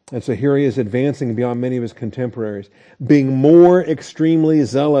 And so here he is advancing beyond many of his contemporaries, being more extremely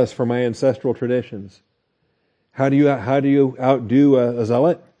zealous for my ancestral traditions. How do you outdo a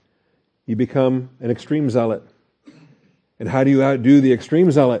zealot? You become an extreme zealot. And how do you outdo the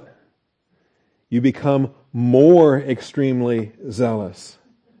extreme zealot? You become more extremely zealous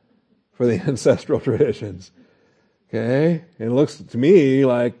for the ancestral traditions. Okay? And it looks to me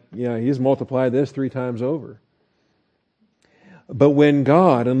like, he's multiplied this 3 times over. But when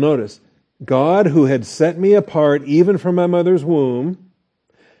God, and notice, God who had set me apart even from my mother's womb,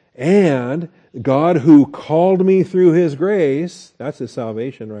 and God who called me through His grace, that's His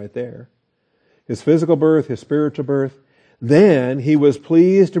salvation right there, His physical birth, His spiritual birth, then He was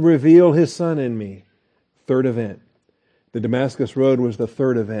pleased to reveal His Son in me. 3rd event. The Damascus Road was the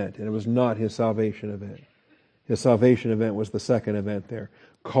 3rd event, and it was not His salvation event. His salvation event was the second event there.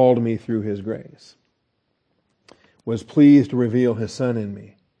 Called me through His grace. Was pleased to reveal His Son in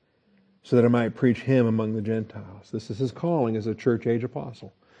me, so that I might preach Him among the Gentiles. This is His calling as a church age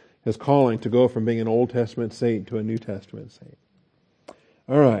apostle. His calling to go from being an Old Testament saint to a New Testament saint.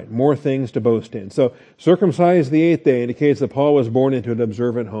 All right, more things to boast in. So, circumcised the eighth day indicates that Paul was born into an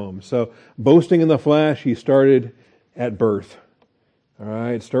observant home. So, boasting in the flesh, he started at birth. All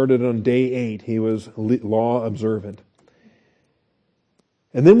right, started on day 8. He was law observant.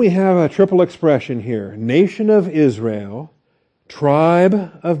 And then we have a triple expression here. Nation of Israel,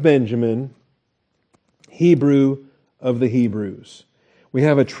 tribe of Benjamin, Hebrew of the Hebrews. We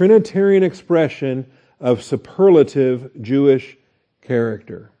have a Trinitarian expression of superlative Jewish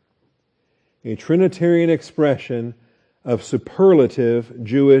character. A Trinitarian expression of superlative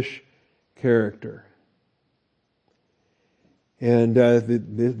Jewish character. And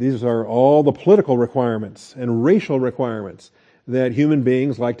these are all the political requirements and racial requirements that human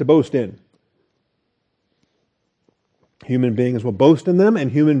beings like to boast in. Human beings will boast in them, and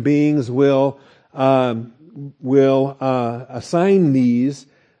human beings will assign these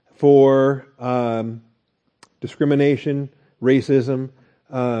for discrimination, racism,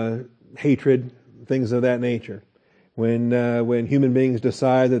 hatred, things of that nature. When human beings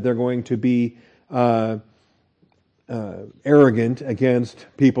decide that they're going to be arrogant against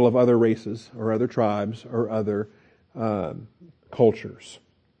people of other races or other tribes or other cultures.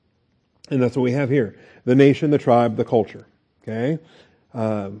 And that's what we have here. The nation, the tribe, the culture. Okay?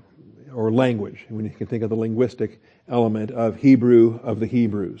 Or language, when you can think of the linguistic element of Hebrew of the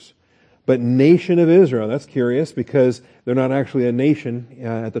Hebrews. But nation of Israel, that's curious because they're not actually a nation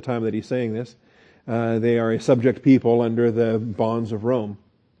at the time that he's saying this. They are a subject people under the bonds of Rome.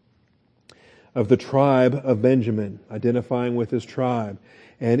 Of the tribe of Benjamin, identifying with his tribe.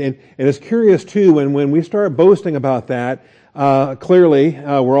 And it's curious too, when we start boasting about that, clearly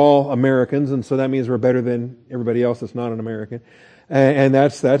we're all Americans, and so that means we're better than everybody else that's not an American. And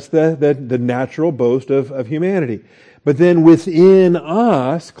that's the natural boast of humanity. But then within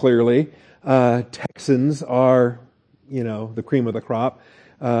us, clearly, Texans are, the cream of the crop,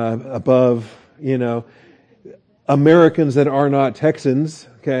 above, Americans that are not Texans,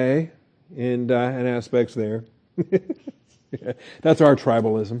 okay, and aspects there. That's our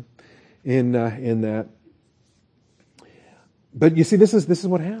tribalism in that. But you see, this is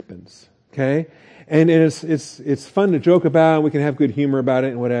what happens, okay? And it's fun to joke about. We can have good humor about it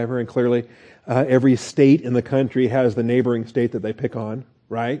and whatever. And clearly, every state in the country has the neighboring state that they pick on,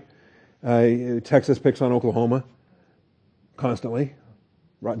 right? Texas picks on Oklahoma constantly,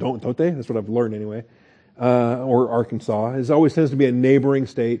 right? Don't they? That's what I've learned anyway. Or Arkansas. It always tends to be a neighboring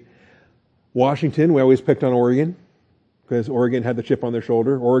state. Washington, we always picked on Oregon because Oregon had the chip on their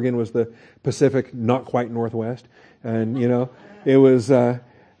shoulder. Oregon was the Pacific, not quite Northwest. And, it was,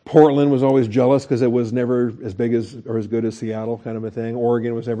 Portland was always jealous because it was never as big as or as good as Seattle kind of a thing.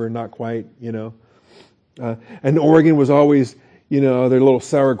 Oregon was ever not quite, and Oregon was always, their little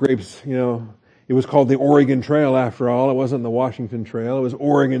sour grapes, it was called the Oregon Trail after all. It wasn't the Washington Trail. It was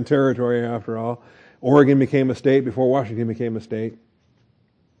Oregon territory after all. Oregon became a state before Washington became a state.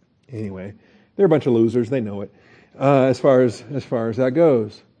 Anyway, they're a bunch of losers. They know it. As far as that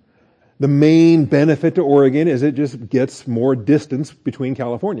goes, the main benefit to Oregon is it just gets more distance between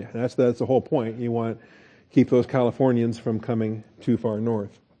California. That's the whole point. You want to keep those Californians from coming too far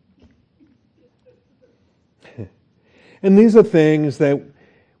north. And these are things that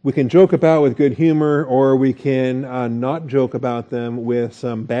we can joke about with good humor, or we can not joke about them with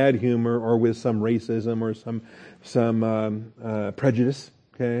some bad humor or with some racism or some prejudice.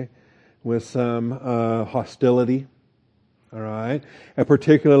 Okay. With some hostility, all right? And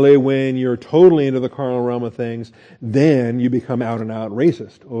particularly when you're totally into the carnal realm of things, then you become out and out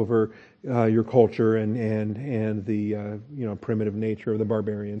racist over your culture and the primitive nature of the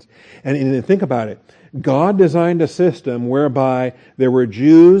barbarians. And think about it. God designed a system whereby there were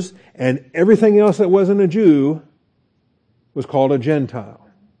Jews and everything else that wasn't a Jew was called a Gentile,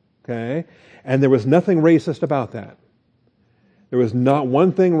 okay? And there was nothing racist about that. There was not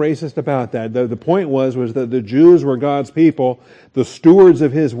one thing racist about that. The point was that the Jews were God's people, the stewards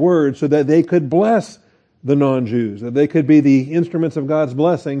of His word, so that they could bless the non-Jews, that they could be the instruments of God's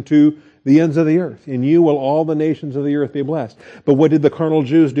blessing to the ends of the earth. In you will all the nations of the earth be blessed. But what did the carnal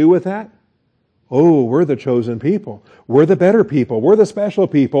Jews do with that? Oh, we're the chosen people. We're the better people. We're the special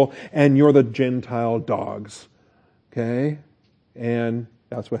people, and you're the Gentile dogs. Okay? And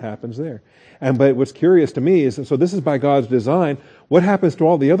that's what happens there. But what's curious to me is, so this is by God's design, what happens to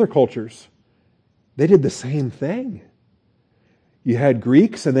all the other cultures? They did the same thing. You had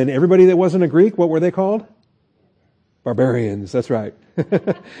Greeks, and then everybody that wasn't a Greek, what were they called? Barbarians, that's right.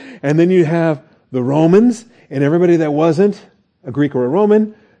 And then you have the Romans, and everybody that wasn't a Greek or a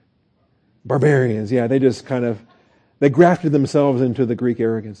Roman, barbarians. Yeah, they just they grafted themselves into the Greek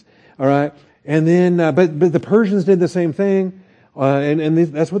arrogance. All right? And then, but the Persians did the same thing, and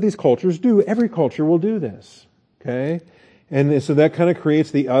that's what these cultures do. Every culture will do this. Okay? And so that kind of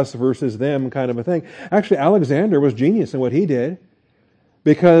creates the us versus them kind of a thing. Actually, Alexander was genius in what he did,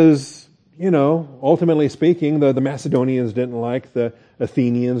 because, ultimately speaking, the Macedonians didn't like the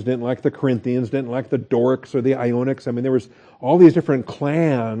Athenians, didn't like the Corinthians, didn't like the Dorics or the Ionics. I mean, there was all these different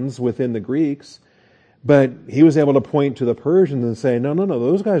clans within the Greeks, but he was able to point to the Persians and say, no,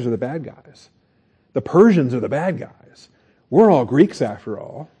 those guys are the bad guys. The Persians are the bad guys. We're all Greeks after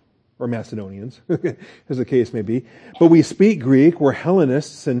all, or Macedonians, as the case may be. But we speak Greek, we're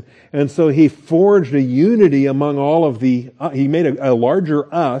Hellenists, and so he forged a unity among all of he made a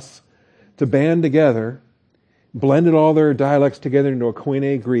larger us to band together, blended all their dialects together into a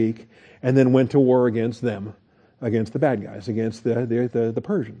Koine Greek, and then went to war against them, against the bad guys, against the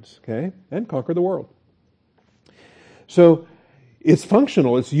Persians, okay? And conquered the world. So it's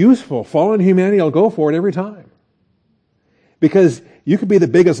functional, it's useful. Fallen humanity will go for it every time. Because you could be the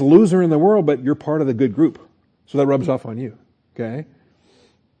biggest loser in the world, but you're part of the good group. So that rubs off on you, okay?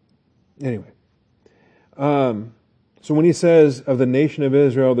 Anyway. So when he says of the nation of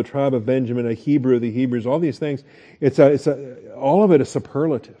Israel, the tribe of Benjamin, a Hebrew, the Hebrews, all these things, all of it is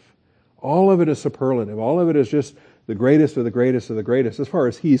superlative. All of it is superlative. All of it is just the greatest of the greatest of the greatest, as far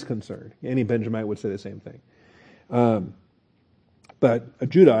as he's concerned. Any Benjamite would say the same thing. But a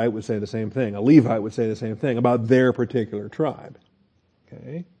Judahite would say the same thing. A Levite would say the same thing about their particular tribe.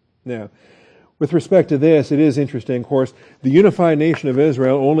 Okay? Now, with respect to this, it is interesting, of course, the unified nation of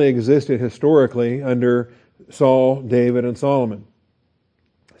Israel only existed historically under Saul, David, and Solomon.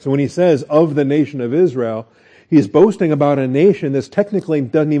 So when he says of the nation of Israel, he's boasting about a nation that technically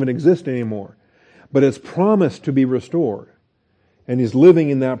doesn't even exist anymore, but it's promised to be restored. And he's living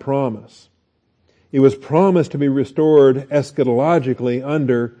in that promise. It was promised to be restored eschatologically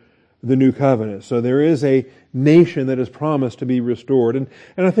under the new covenant. So there is a nation that is promised to be restored. And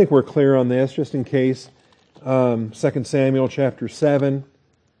I think we're clear on this, just in case. 2 Samuel chapter 7.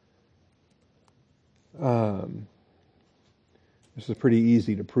 This is pretty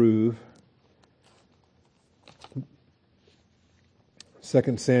easy to prove.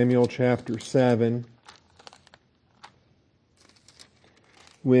 2 Samuel chapter 7.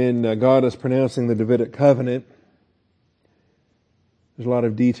 When God is pronouncing the Davidic covenant, there's a lot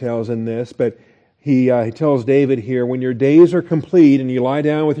of details in this, but he tells David here, when your days are complete and you lie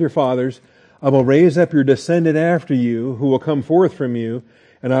down with your fathers, I will raise up your descendant after you, who will come forth from you,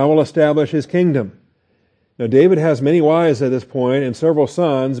 and I will establish his kingdom. Now David has many wives at this point and several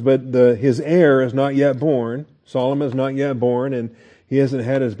sons, but his heir is not yet born. Solomon is not yet born, and he hasn't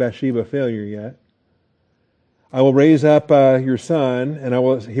had his Bathsheba failure yet. I will raise up your son, and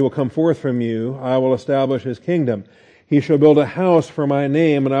he will come forth from you. I will establish his kingdom. He shall build a house for my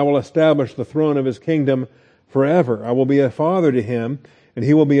name, and I will establish the throne of his kingdom forever. I will be a father to him, and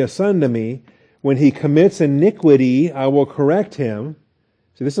he will be a son to me. When he commits iniquity, I will correct him.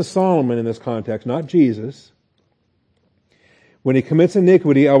 See, this is Solomon in this context, not Jesus. When he commits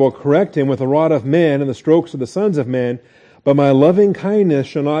iniquity, I will correct him with the rod of men and the strokes of the sons of men. But my loving kindness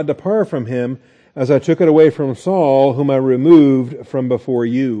shall not depart from him, as I took it away from Saul, whom I removed from before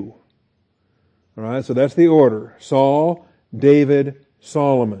you. All right, so that's the order. Saul, David,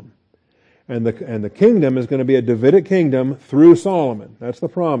 Solomon. And the kingdom is going to be a Davidic kingdom through Solomon. That's the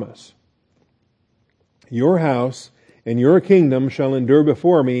promise. Your house and your kingdom shall endure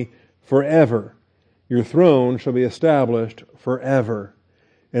before me forever. Your throne shall be established forever.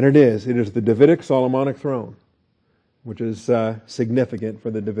 And it is. It is the Davidic Solomonic throne, which is significant for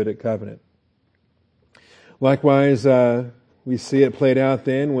the Davidic covenant. Likewise, we see it played out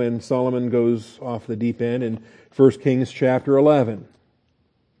then when Solomon goes off the deep end in 1 Kings chapter 11.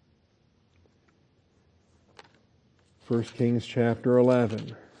 1 Kings chapter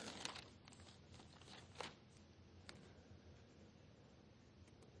 11.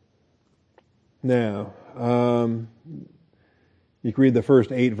 Now, you can read the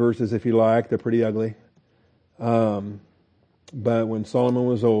first 8 verses if you like. They're pretty ugly. But when Solomon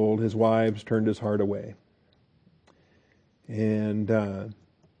was old, his wives turned his heart away. And,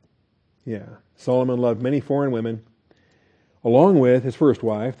 Solomon loved many foreign women, along with his first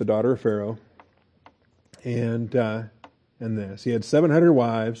wife, the daughter of Pharaoh, and this. He had 700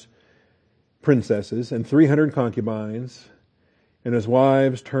 wives, princesses, and 300 concubines, and his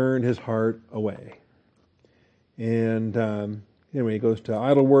wives turned his heart away. And Anyway, he goes to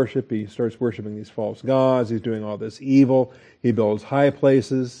idol worship. He starts worshiping these false gods. He's doing all this evil. He builds high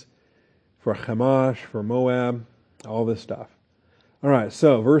places for Chemosh, for Moab, all this stuff. All right,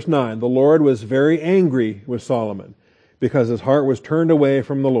 so verse 9. The Lord was very angry with Solomon because his heart was turned away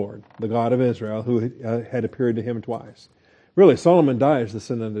from the Lord, the God of Israel, who had appeared to him twice. Really, Solomon dies the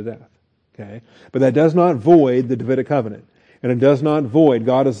sin unto death. Okay, but that does not void the Davidic covenant. And it does not void,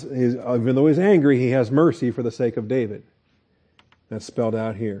 God is, even though he's angry, he has mercy for the sake of David. That's spelled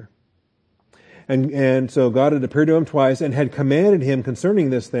out here. And so God had appeared to him twice and had commanded him concerning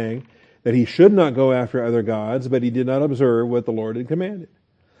this thing that he should not go after other gods, but he did not observe what the Lord had commanded.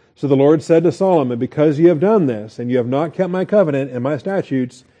 So the Lord said to Solomon, because you have done this, and you have not kept my covenant and my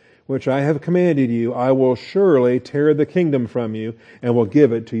statutes, which I have commanded you, I will surely tear the kingdom from you and will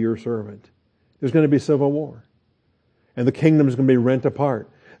give it to your servant. There's going to be civil war. And the kingdom is going to be rent apart.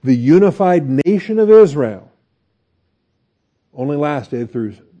 The unified nation of Israel only lasted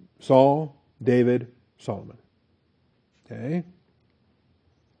through Saul, David, Solomon. Okay?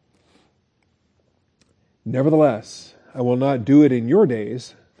 Nevertheless, I will not do it in your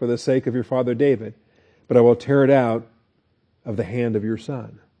days for the sake of your father David, but I will tear it out of the hand of your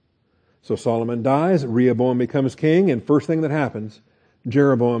son. So Solomon dies, Rehoboam becomes king, and first thing that happens,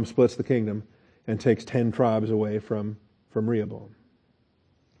 Jeroboam splits the kingdom and takes 10 tribes away from Rehoboam.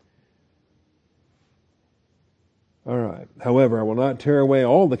 All right. However, I will not tear away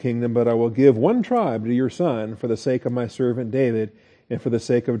all the kingdom, but I will give one tribe to your son for the sake of my servant David and for the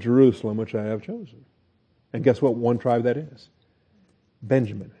sake of Jerusalem, which I have chosen. And guess what one tribe that is?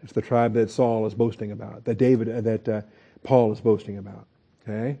 Benjamin. It's the tribe that Saul is boasting about, that Paul is boasting about.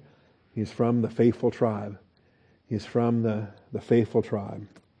 Okay? He's from the faithful tribe. He's from the faithful tribe.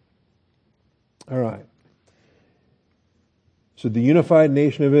 All right. So the unified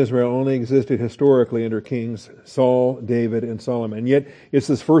nation of Israel only existed historically under kings Saul, David, and Solomon. And yet it's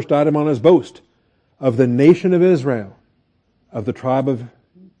this first item on his boast of the nation of Israel, of the tribe of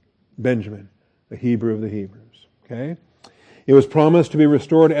Benjamin, the Hebrew of the Hebrews. Okay? It was promised to be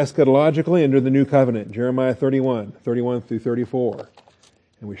restored eschatologically under the new covenant, Jeremiah 31 through 34.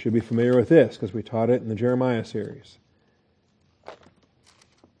 And we should be familiar with this because we taught it in the Jeremiah series.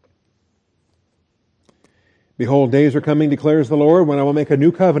 Behold, days are coming, declares the Lord, when I will make a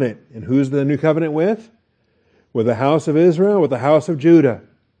new covenant. And who's the new covenant with? With the house of Israel, with the house of Judah.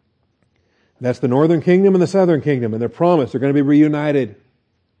 That's the northern kingdom and the southern kingdom. And they're promised they're going to be reunited.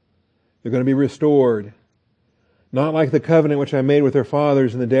 They're going to be restored. Not like the covenant which I made with their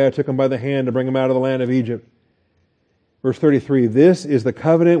fathers in the day I took them by the hand to bring them out of the land of Egypt. Verse 33, this is the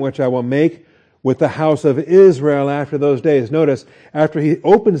covenant which I will make with the house of Israel after those days. Notice, after he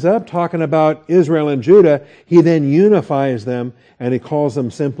opens up talking about Israel and Judah, he then unifies them and he calls them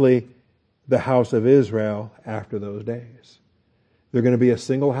simply the house of Israel after those days. They're going to be a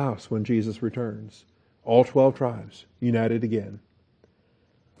single house when Jesus returns. All 12 tribes united again.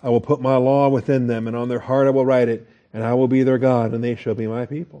 I will put my law within them, and on their heart I will write it, and I will be their God, and they shall be my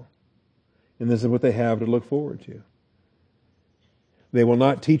people. And this is what they have to look forward to. They will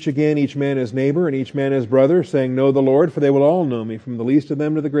not teach again each man his neighbor and each man his brother, saying, know the Lord, for they will all know me, from the least of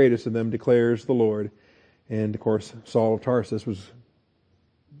them to the greatest of them, declares the Lord. And, of course, Saul of Tarsus was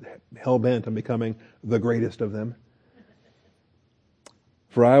hell-bent on becoming the greatest of them.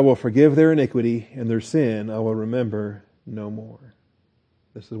 For I will forgive their iniquity, and their sin I will remember no more.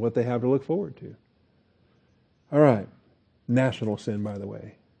 This is what they have to look forward to. All right. National sin, by the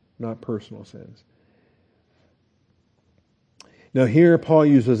way, not personal sins. Now here Paul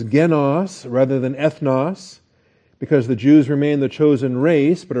uses genos rather than ethnos because the Jews remain the chosen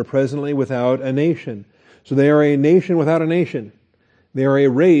race but are presently without a nation. So they are a nation without a nation. They are a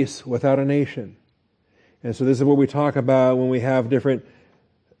race without a nation. And so this is what we talk about when we have different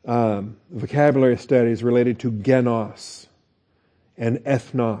vocabulary studies related to genos and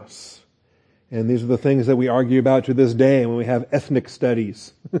ethnos. And these are the things that we argue about to this day when we have ethnic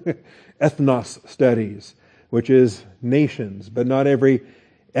studies, ethnos studies, which is nations. But not every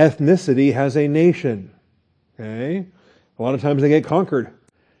ethnicity has a nation. Okay? A lot of times they get conquered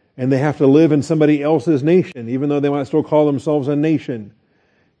and they have to live in somebody else's nation, even though they might still call themselves a nation.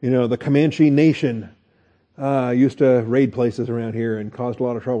 You know, the Comanche Nation used to raid places around here and caused a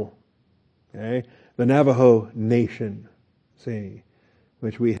lot of trouble. Okay? The Navajo Nation, see,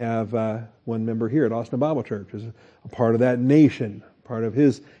 which we have one member here at Austin Bible Church is a part of that nation, part of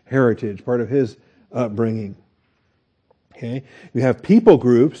his heritage, part of his upbringing. Okay? You have people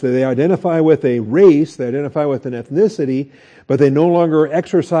groups that they identify with a race, they identify with an ethnicity, but they no longer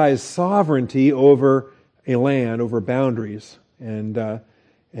exercise sovereignty over a land, over boundaries, and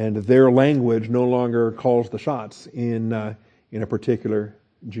their language no longer calls the shots in in a particular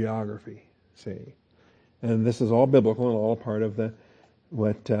geography. See, and this is all biblical and all part of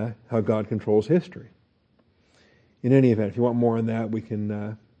how God controls history. In any event, if you want more on that, we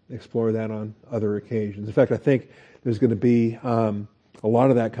can explore that on other occasions. In fact, I think there's going to be a lot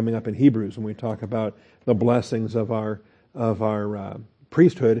of that coming up in Hebrews when we talk about the blessings of our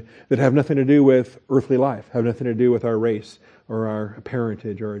priesthood that have nothing to do with earthly life, have nothing to do with our race or our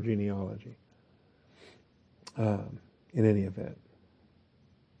parentage or our genealogy. In any event.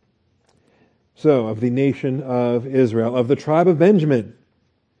 So, of the nation of Israel, of the tribe of Benjamin.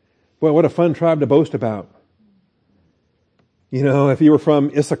 Boy, what a fun tribe to boast about. You know, if you were from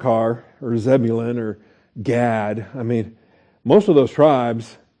Issachar or Zebulun or Gad, I mean, most of those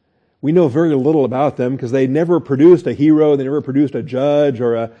tribes, we know very little about them because they never produced a hero, they never produced a judge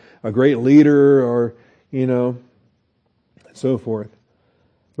or a great leader or, so forth.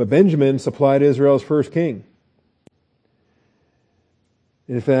 But Benjamin supplied Israel's first king.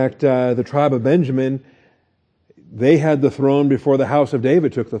 In fact, the tribe of Benjamin, they had the throne before the house of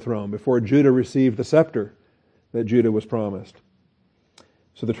David took the throne, before Judah received the scepter that Judah was promised.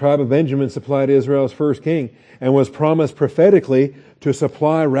 So the tribe of Benjamin supplied Israel's first king and was promised prophetically to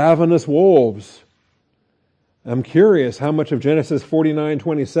supply ravenous wolves. I'm curious how much of Genesis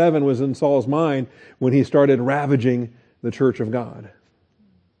 49:27 was in Saul's mind when he started ravaging the church of God.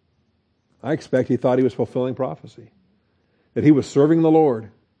 I expect he thought he was fulfilling prophecy, that he was serving the Lord.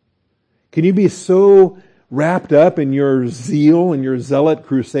 Can you be so wrapped up in your zeal and your zealot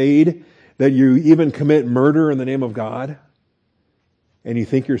crusade that you even commit murder in the name of God? And you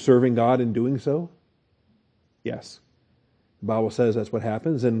think you're serving God in doing so? Yes. The Bible says that's what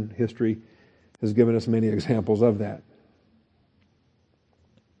happens, and history has given us many examples of that.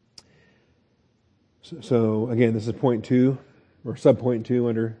 So again, this is point 2, or sub-point 2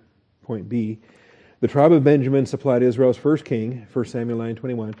 under point B. The tribe of Benjamin supplied Israel's first king, 1 Samuel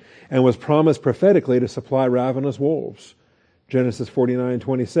 9:21, and was promised prophetically to supply ravenous wolves. Genesis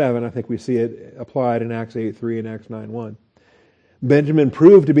 49:27, I think we see it applied in Acts 8:3 and Acts 9:1. Benjamin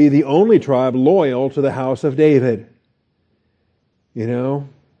proved to be the only tribe loyal to the house of David.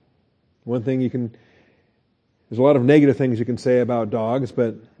 One thing there's a lot of negative things you can say about dogs,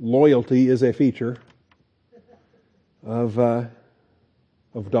 but loyalty is a feature of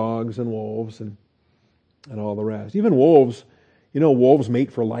dogs and wolves and all the rest. Even wolves, wolves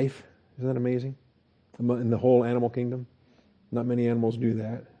mate for life. Isn't that amazing? In the whole animal kingdom, not many animals do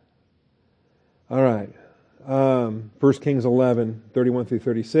that. All right. 1 Kings 11:31 through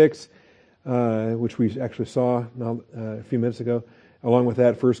 36, which we actually saw a few minutes ago. Along with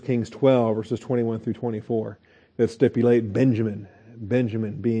that, 1 Kings 12, verses 21 through 24, that stipulate Benjamin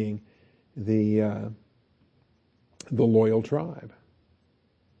being the loyal tribe.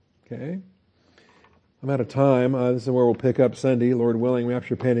 Okay? I'm out of time. This is where we'll pick up Sunday, Lord willing,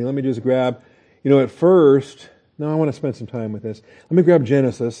 rapture pending. Let me just grab, at first, I want to spend some time with this. Let me grab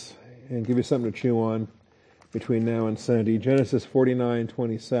Genesis and give you something to chew on between now and Sunday. Genesis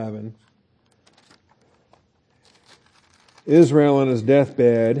 49:27. Israel on his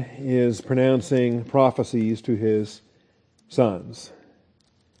deathbed is pronouncing prophecies to his sons.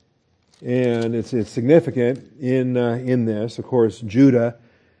 And it's significant in this. Of course, Judah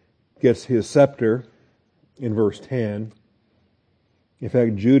gets his scepter in verse 10. In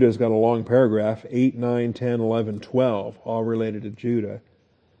fact, Judah's got a long paragraph, 8, 9, 10, 11, 12, all related to Judah.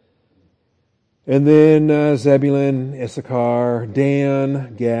 And then Zebulun, Issachar,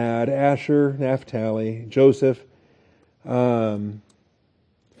 Dan, Gad, Asher, Naphtali, Joseph.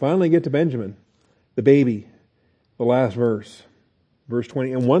 Finally get to Benjamin, the baby, the last verse, verse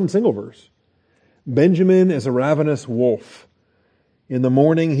 20, and one single verse. Benjamin is a ravenous wolf. In the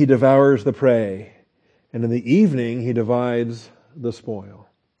morning he devours the prey, and in the evening he divides the spoil.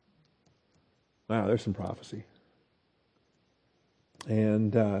 Wow, there's some prophecy.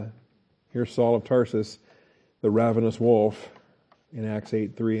 And here's Saul of Tarsus, the ravenous wolf, in Acts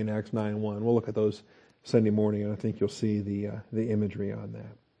 8:3 and Acts 9:1. We'll look at those Sunday morning, and I think you'll see the imagery on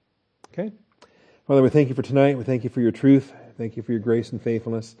that. Okay? Father, we thank you for tonight. We thank you for your truth. Thank you for your grace and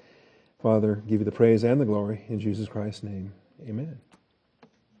faithfulness. Father, give you the praise and the glory in Jesus Christ's name. Amen.